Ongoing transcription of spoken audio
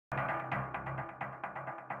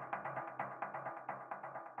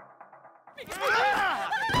Get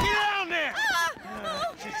down there!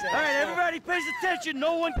 All right, everybody pays attention.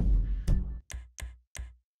 No one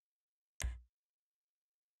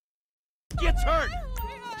gets hurt.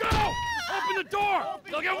 Go! Open the door!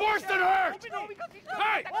 They'll get worse than hurt!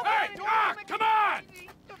 Hey! Hey! Ah! Come on!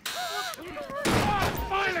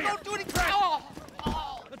 Finally! Don't do anything!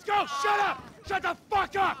 Let's go! Shut up! Shut the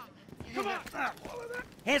fuck up! Come on!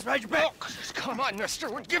 Hands behind your back! Oh, come on, mister.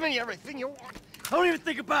 We're giving you everything you want. Don't even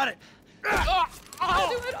think about it! I'll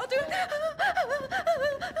do it, I'll do it!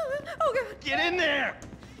 Oh, God. Get in there!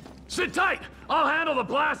 Sit tight! I'll handle the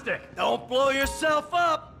plastic! Don't blow yourself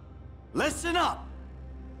up! Listen up!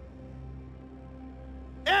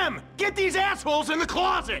 M, get these assholes in the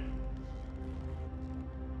closet!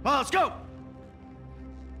 Well, let's go!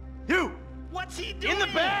 You! What's he doing? In the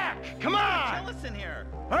back! Come on! Kill us in here!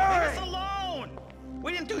 Hurry! Leave us alone!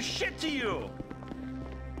 We didn't do shit to you!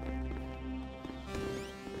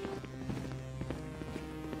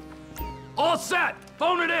 All set!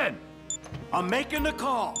 Phone it in! I'm making the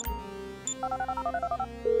call.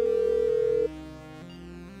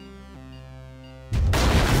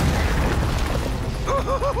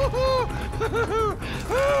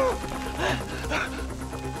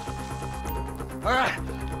 All right,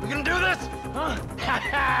 we gonna do this? Huh?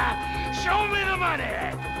 Show me the money!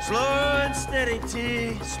 Slow and steady,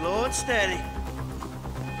 T. Slow and steady.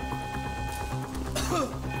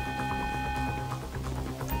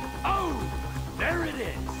 Oh! There it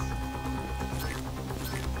is!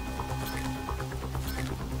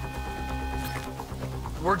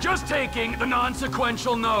 We're just taking the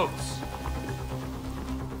non-sequential notes.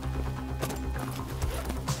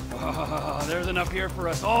 There's enough here for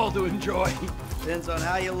us all to enjoy. Depends on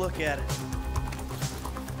how you look at it.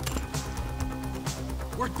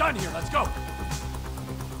 We're done here, let's go!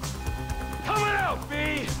 Coming out,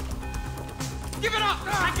 B! Give it up!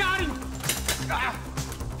 I got him!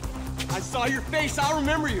 I saw your face, I'll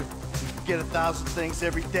remember you. You get 1,000 things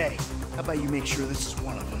every day. How about you make sure this is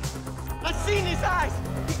one of them? I've seen his eyes!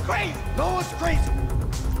 He's crazy! No one's crazy!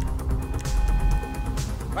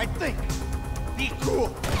 Right, think. Be cool.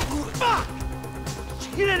 Fuck!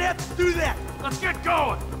 You didn't have to do that! Let's get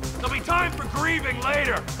going! There'll be time for grieving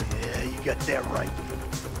later! Yeah, you got that right.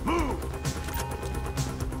 Move!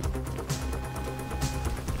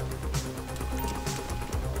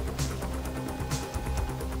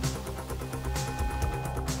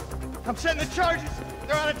 I'm setting the charges.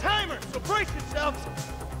 They're on a timer, so brace yourselves.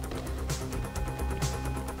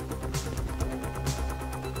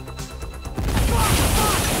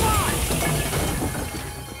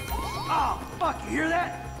 Oh, fuck, you hear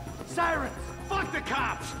that? Sirens! Fuck the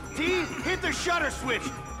cops! T, hit the shutter switch!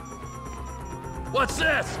 What's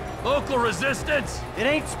this? Local resistance? It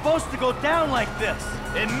ain't supposed to go down like this.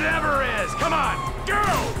 It never is! Come on, go!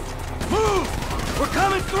 Move! We're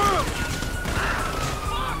coming through!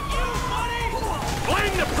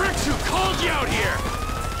 Blame the pricks who called you out here!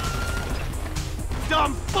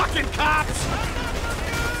 Dumb fucking cops!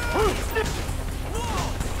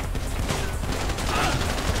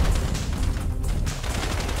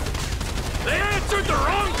 They answered the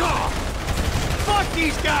wrong call! Fuck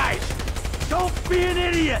these guys! Don't be an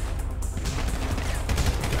idiot!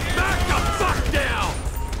 Back the fuck down!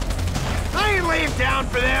 I ain't laying down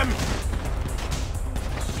for them!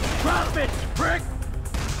 Drop it, prick!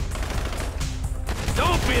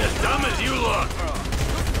 Don't be as dumb as you look!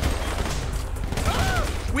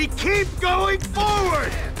 We keep going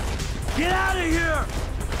forward! Get out of here!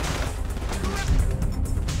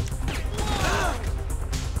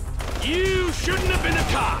 You shouldn't have been a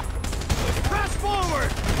cop! Press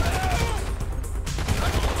forward!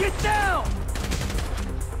 Get down!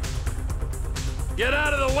 Get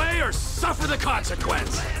out of the way or suffer the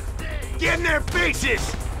consequence! Get in their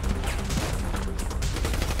faces!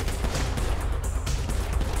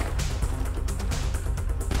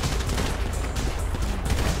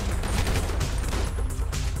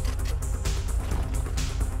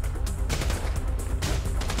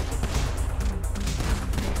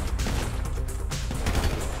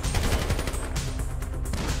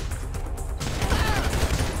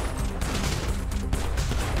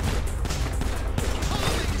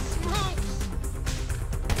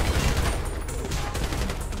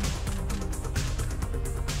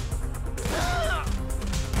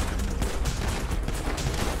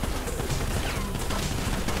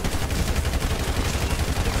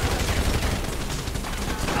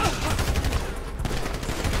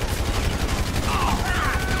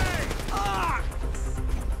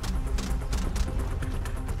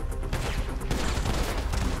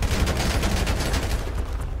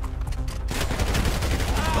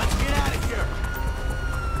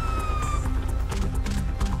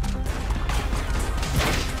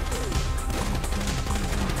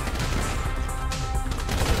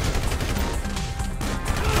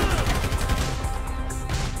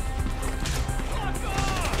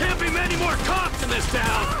 any more cops in this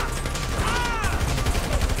town!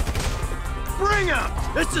 Bring him!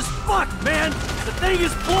 This is fucked, man! The thing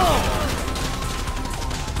is blown!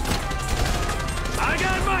 I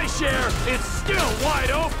got my share! It's still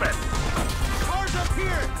wide open! Car's up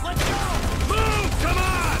here! Let's go! Move! Come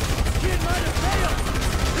on! Kid might have failed.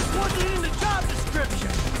 This wasn't in the job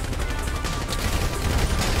description.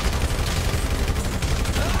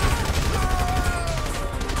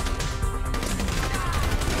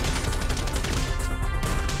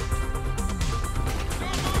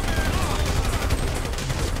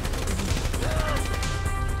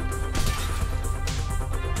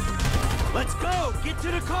 Let's go! Get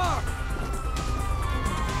to the car!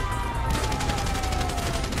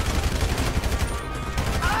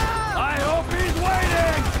 I hope he's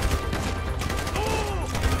waiting!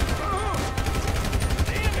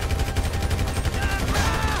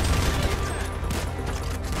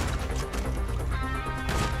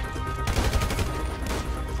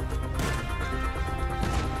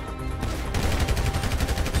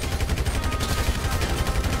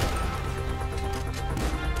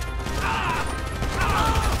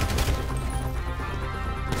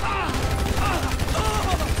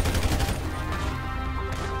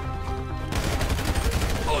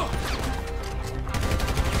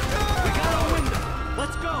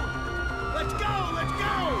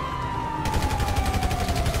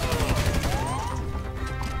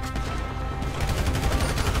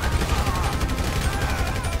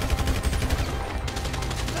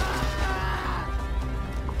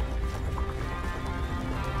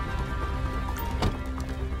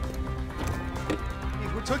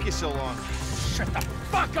 What took you so long? Shut the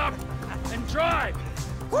fuck up and drive!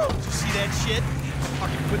 Woo! Did you see that shit?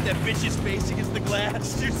 Fucking put that bitch's face against the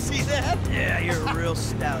glass. Did you see that? Yeah, you're a real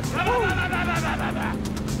stout. Fuck,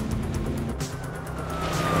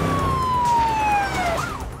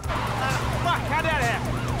 how'd that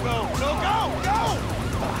happen? Go, go, go,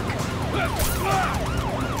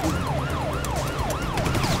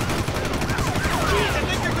 Jeez, I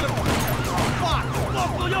think they're gonna... Oh, fuck!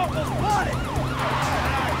 Look, we almost caught it!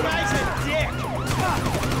 Guy's a dick!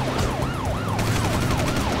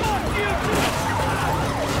 Fuck you, too!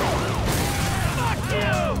 Fuck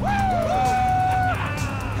you!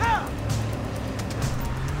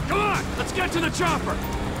 Come on! Let's get to the chopper!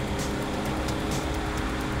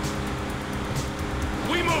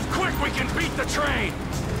 We move quick, we can beat the train!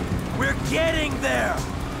 We're getting there!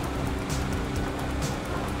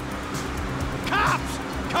 Cops!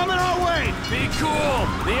 Coming our way! Be cool!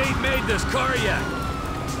 They ain't made this car yet!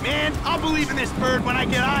 Man, I'll believe in this bird when I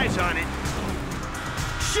get eyes on it.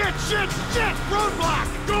 Shit, shit, shit! Roadblock!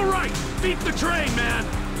 Go right! Beat the train, man!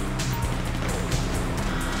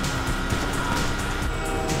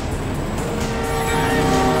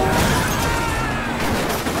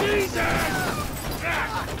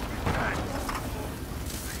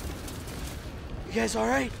 You guys all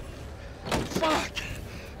right? Fuck!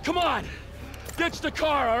 Come on! Ditch the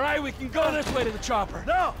car, all right? We can go this way to the chopper.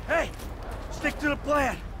 No! Hey! Stick to the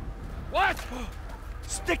plan! What?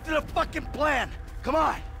 Stick to the fucking plan! Come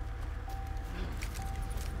on!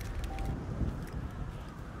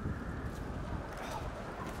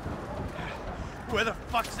 Where the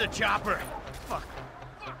fuck's the chopper? Fuck.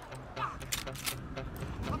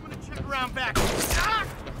 I'm gonna check around back. Ah!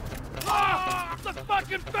 Oh, the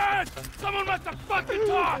fucking fence! Someone must have fucking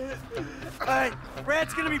talked! Alright,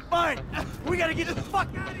 Brad's gonna be fine! We gotta get the fuck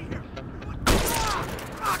out of here!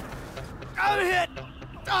 I'm hit!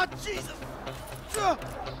 Oh, Jesus!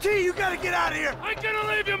 T, you gotta get out of here! I'm gonna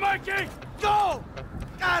leave you, Mikey! Go!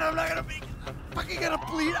 God, I'm not gonna be... fucking gonna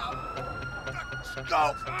bleed out!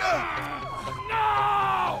 Go!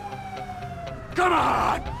 No! Come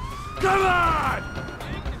on! Come on!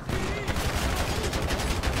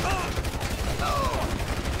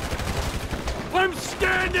 I'm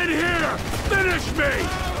standing here! Finish me!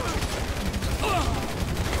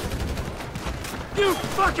 You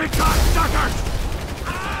fucking cocksuckers!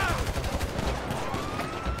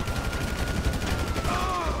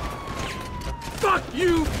 Fuck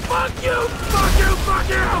you! Fuck you! Fuck you! Fuck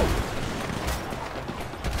you!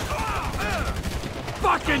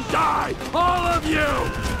 Fucking die! All of you!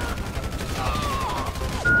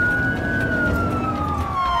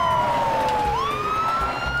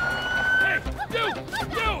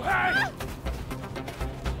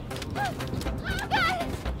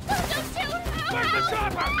 Where's the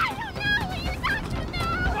chopper? I don't know! You're talking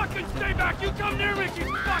now! Fucking stay back! You come near me! She's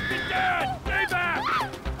fucking dead! Stay back! Oh,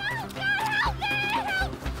 God, help me!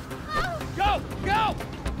 Help! Oh. Go! Go!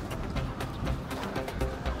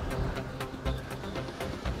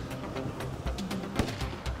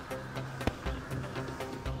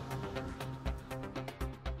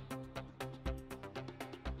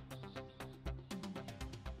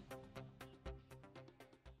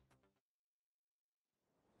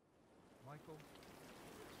 Michael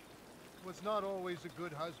was not always a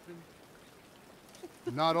good husband,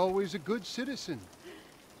 not always a good citizen.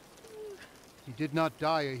 He did not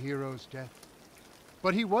die a hero's death,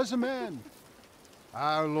 but he was a man.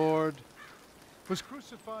 Our Lord was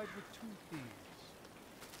crucified with 2 thieves,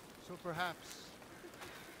 so perhaps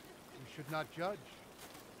we should not judge.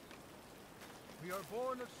 We are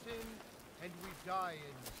born of sin, and we die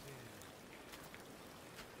in sin.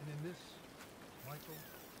 And in this, Michael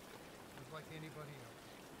was like anybody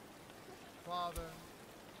else. Father,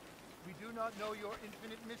 we do not know your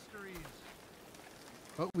infinite mysteries,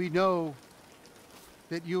 but we know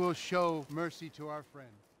that you will show mercy to our friend.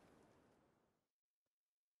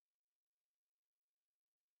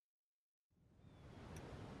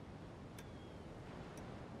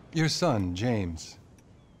 Your son, James.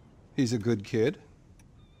 He's a good kid.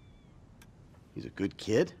 He's a good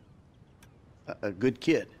kid? A good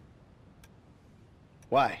kid?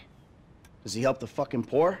 Why? Does he help the fucking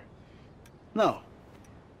poor? No.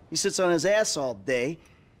 He sits on his ass all day,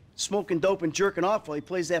 smoking dope and jerking off while he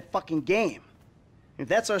plays that fucking game. If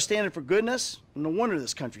that's our standard for goodness, no wonder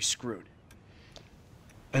this country's screwed.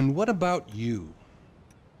 And what about you?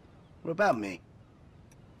 What about me?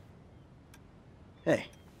 Hey.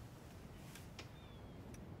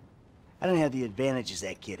 I don't have the advantages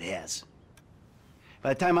that kid has.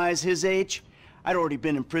 By the time I was his age, I'd already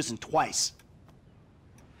been in prison twice.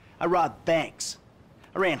 I robbed banks.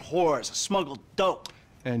 I ran whores. I smuggled dope.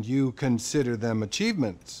 And you consider them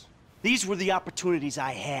achievements? These were the opportunities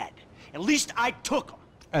I had. At least I took them.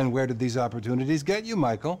 And where did these opportunities get you,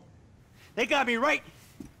 Michael? They got me right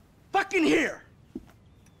fucking here.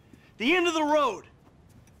 The end of the road.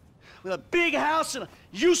 With a big house and a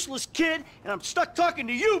useless kid, and I'm stuck talking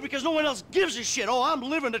to you because no one else gives a shit. Oh, I'm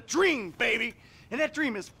living a dream, baby. And that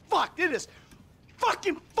dream is fucked. It is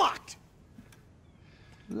fucking fucked.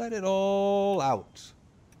 Let it all out.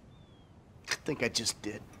 I think I just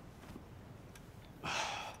did.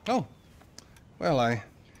 Oh. Well, I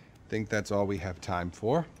think that's all we have time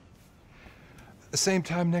for. The same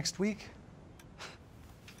time next week?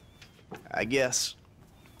 I guess.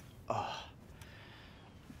 Oh.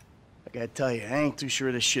 I gotta tell you, I ain't too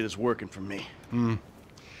sure this shit is working for me.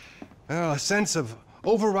 Well, a sense of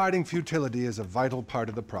overriding futility is a vital part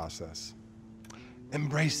of the process.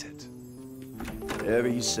 Embrace it. Whatever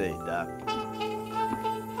you say, Doc.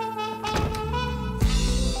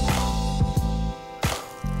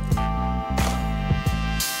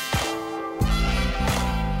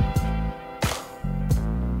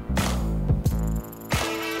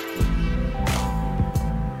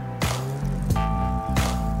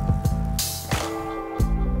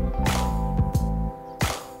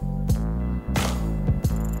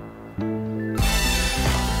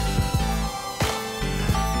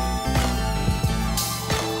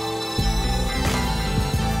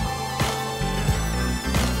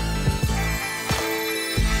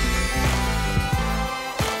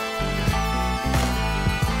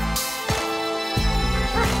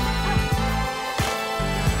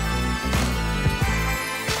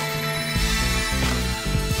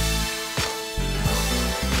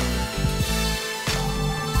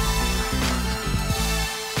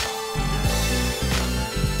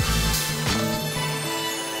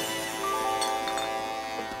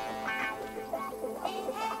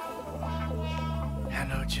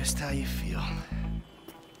 Just how you feel.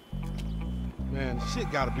 Man, shit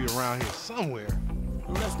gotta be around here somewhere.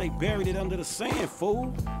 Unless they buried it under the sand,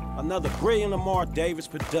 fool. Another brilliant Lamar Davis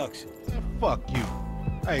production. Man, fuck you.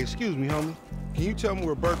 Hey, excuse me, homie. Can you tell me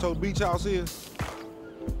where Berto Beach House is?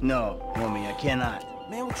 No, homie, I cannot.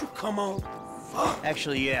 Man, won't you come on? Fuck.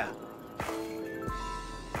 Actually, yeah.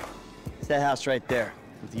 It's that house right there,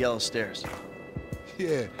 with the yellow stairs.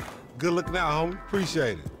 Yeah, good looking out, homie.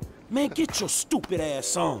 Appreciate it. Man, get your stupid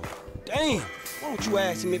ass on. Damn, why don't you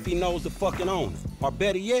ask him if he knows the fucking owner? Or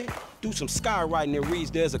better yet, do some skywriting that reads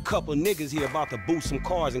there's a couple of niggas here about to boost some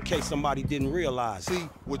cars in case somebody didn't realize it. See,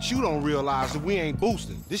 what you don't realize is we ain't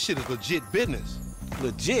boosting. This shit is legit business.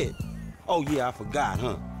 Legit? Oh yeah, I forgot,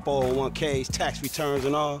 huh? 401ks, tax returns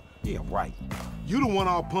and all? Yeah, right. You the one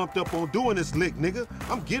all pumped up on doing this lick, nigga.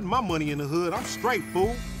 I'm getting my money in the hood. I'm straight,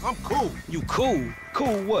 fool. I'm cool. You cool?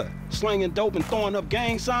 Cool what? Slinging dope and throwing up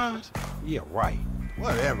gang signs? Yeah, right.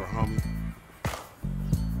 Whatever, homie.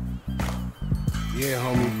 Yeah,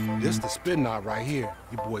 homie. This the spin knot right here.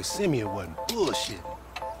 Your boy Simeon wasn't bullshit.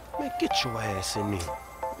 Man, get your ass in there.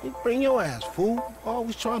 Hey, bring your ass, fool.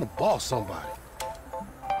 Always trying to boss somebody.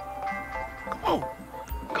 Come on.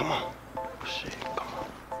 Come on. Shit, come on.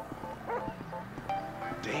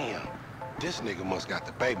 Damn. This nigga must got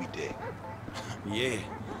the baby dick. Yeah,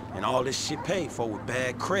 and all this shit paid for with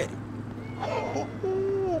bad credit.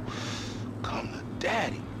 Come to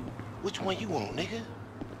daddy. Which one you want, nigga?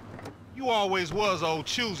 You always was old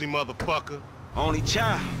choosy, motherfucker. Only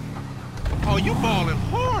child. Oh, you ballin'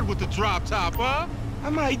 hard with the drop top, huh? I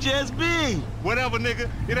might just be. Whatever, nigga.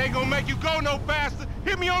 It ain't gonna make you go no faster.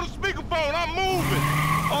 Hit me on the speakerphone. I'm moving.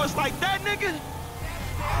 Oh, it's like that, nigga?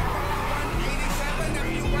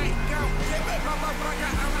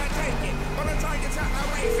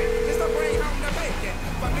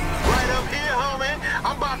 Right up here, homie.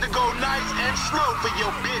 I'm about to go nice and slow for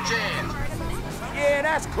your bitch ass. Yeah,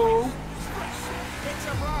 that's cool.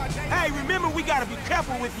 Hey, remember we gotta be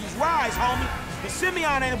careful with these rides, homie. The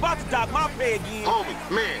Simeon ain't about to dock my pay again. Homie,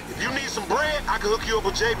 man, if you need some bread, I can hook you up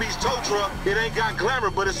with JB's tow truck. It ain't got glamour,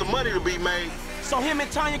 but it's some money to be made. So him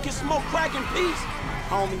and Tanya can smoke crack in peace?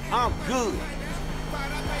 Homie, I'm good.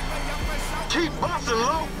 Keep bustin',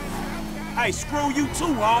 Lo. Hey, screw you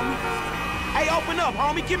too, homie. Hey, open up,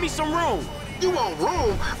 homie. Give me some room. You want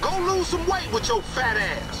room? Go lose some weight with your fat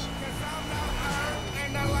ass.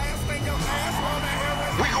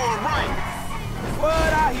 We going right.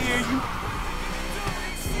 What? I hear you.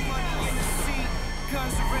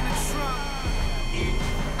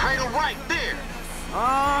 Hang 'em right there.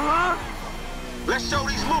 Uh-huh. Let's show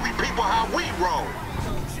these movie people how we roll.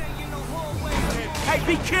 Hey,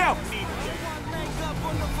 be careful.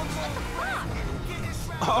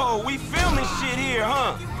 Oh, we filming shit here,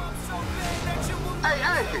 huh?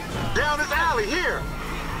 Hey, down this alley here.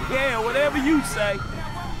 Yeah, whatever you say.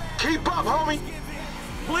 Keep up, homie.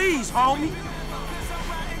 Please, homie.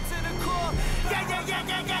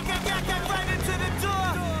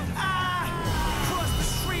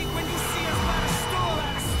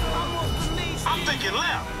 I'm thinking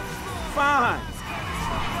left. Fine.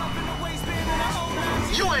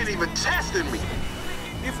 You ain't even testing me.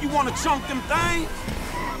 If you want to chunk them things.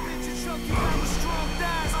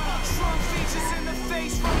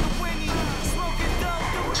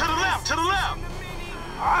 To the left, to the left.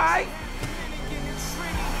 All right.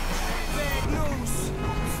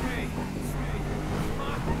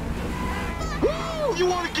 Woo! You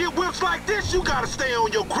want to get whips like this, you gotta stay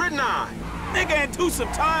on your grid 9. Nigga and do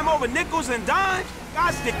some time over nickels and dimes?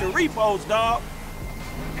 I stick to repos, dog.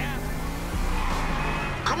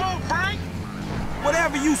 Come on, Frank.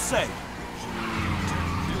 Whatever you say.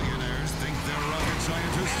 Billionaires think they're rocket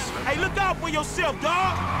scientists. Hey, look out for yourself,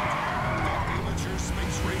 dog. Amateur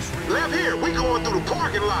space race. Left here, we going through the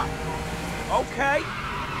parking lot. Okay.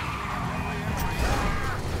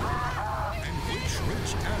 And which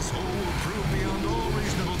rich asshole will prove beyond all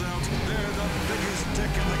reasonable doubt they're the biggest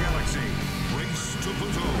dick in the galaxy? Race to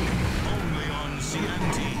Pluto, only on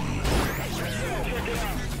CNT.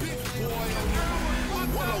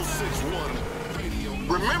 1061.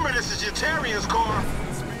 Remember, this is your Terrier's car.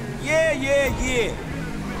 Yeah.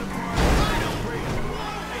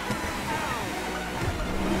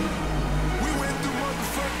 We went through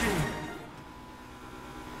motherfucking.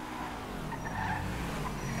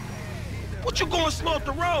 What you going slow up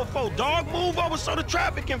the road for, dog? Move over so the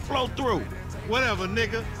traffic can flow through. Whatever,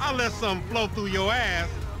 nigga. I'll let something flow through your ass.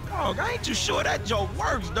 Dog, I ain't too sure that joke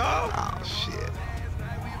works, dog. Oh, shit.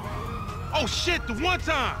 Oh, shit, the one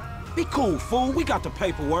time. Be cool, fool. We got the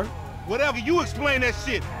paperwork. Whatever, you explain that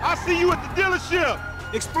shit. I'll see you at the dealership.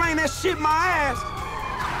 Explain that shit my ass.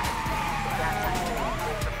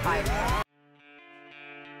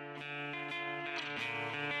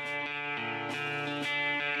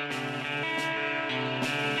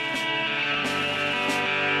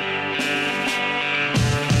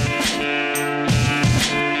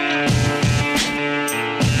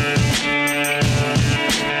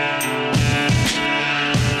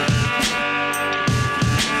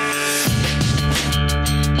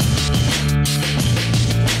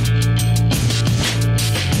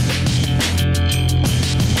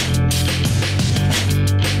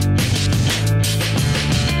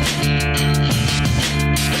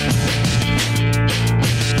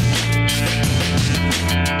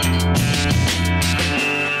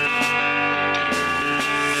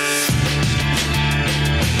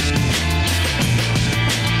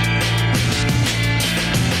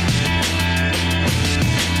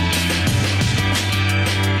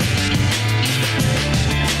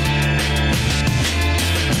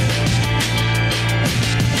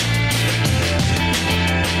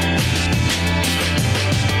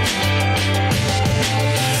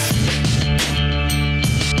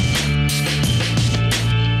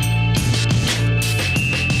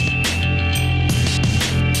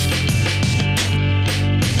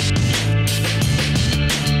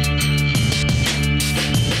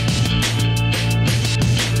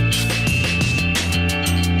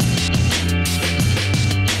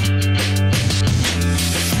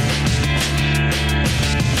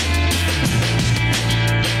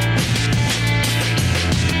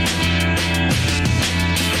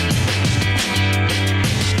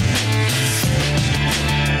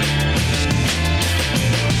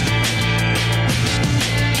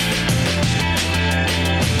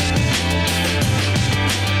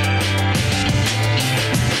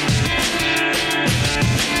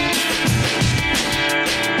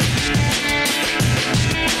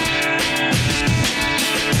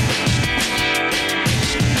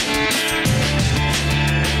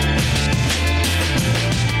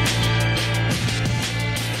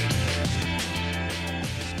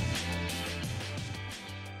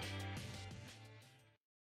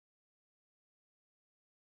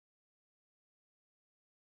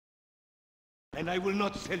 And I will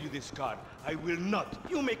not sell you this car. I will not.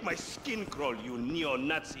 You make my skin crawl, you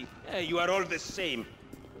neo-Nazi. You are all the same.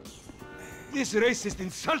 This racist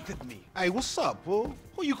insulted me. Hey, what's up, fool?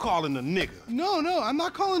 Who you calling a nigga? No, I'm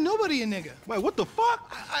not calling nobody a nigga. Wait, what the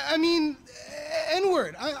fuck? I mean,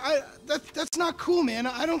 N-word. That's not cool, man.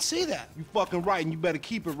 I don't say that. You fucking right, and you better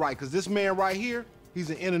keep it right, because this man right here, he's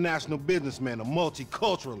an international businessman, a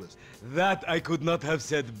multiculturalist. That I could not have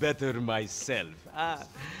said better myself.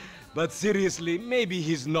 But seriously, maybe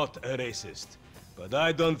he's not a racist. But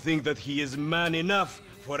I don't think that he is man enough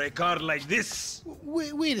for a car like this.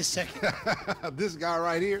 Wait a second. This guy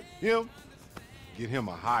right here, him, get him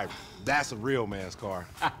a hybrid. That's a real man's car.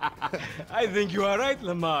 I think you are right,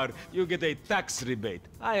 Lamar. You get a tax rebate.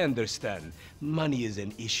 I understand. Money is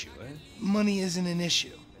an issue, eh? Money isn't an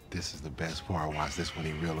issue. This is the best part. Watch this when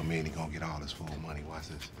he reel him in. He gonna get all his full money. Watch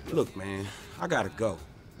this. Look, man, I gotta go.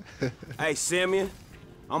 Hey, Simeon,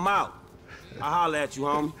 I'm out. I'll holler at you,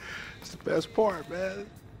 homie. It's the best part, man.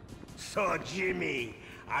 So, Jimmy,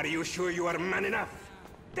 are you sure you are man enough?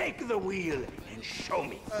 Take the wheel and show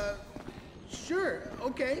me. Sure,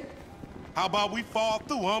 okay. How about we fall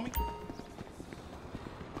through, homie?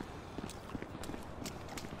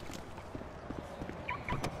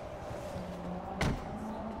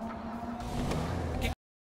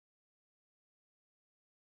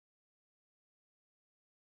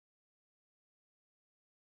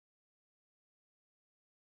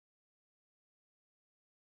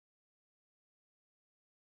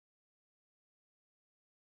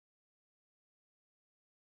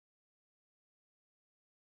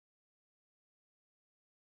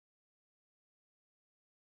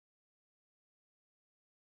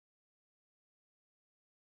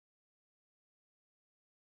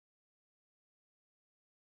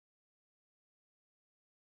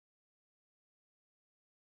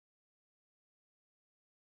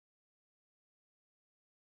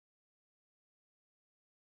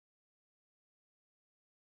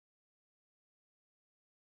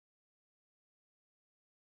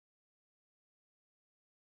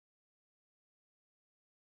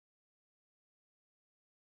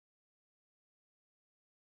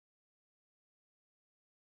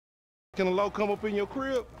 Can a low come up in your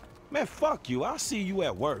crib? Man, fuck you. I'll see you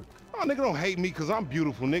at work. Oh, nigga, don't hate me because I'm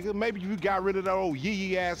beautiful, nigga. Maybe if you got rid of that old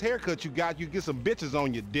yee-yee-ass haircut you got, you get some bitches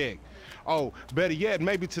on your dick. Oh, better yet,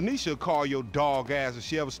 maybe Tanisha will call your dog ass if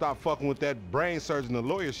she ever stop fucking with that brain surgeon, the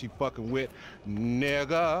lawyer she fucking with.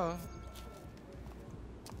 Nigga.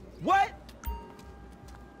 What?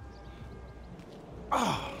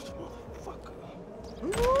 Oh,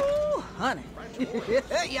 motherfucker. Ooh, honey.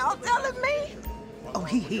 Y'all telling me? Oh,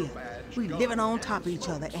 he here. We living on top of each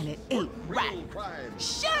other, and it ain't right.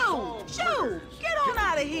 Shoo! Shoo! Get on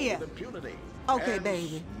out of here. Okay,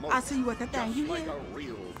 baby. I see you at the thing. You hear?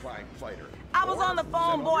 I was on the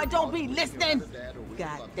phone, boy. Don't be listening.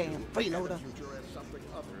 Goddamn freeloader.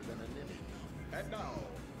 And now,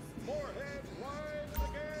 more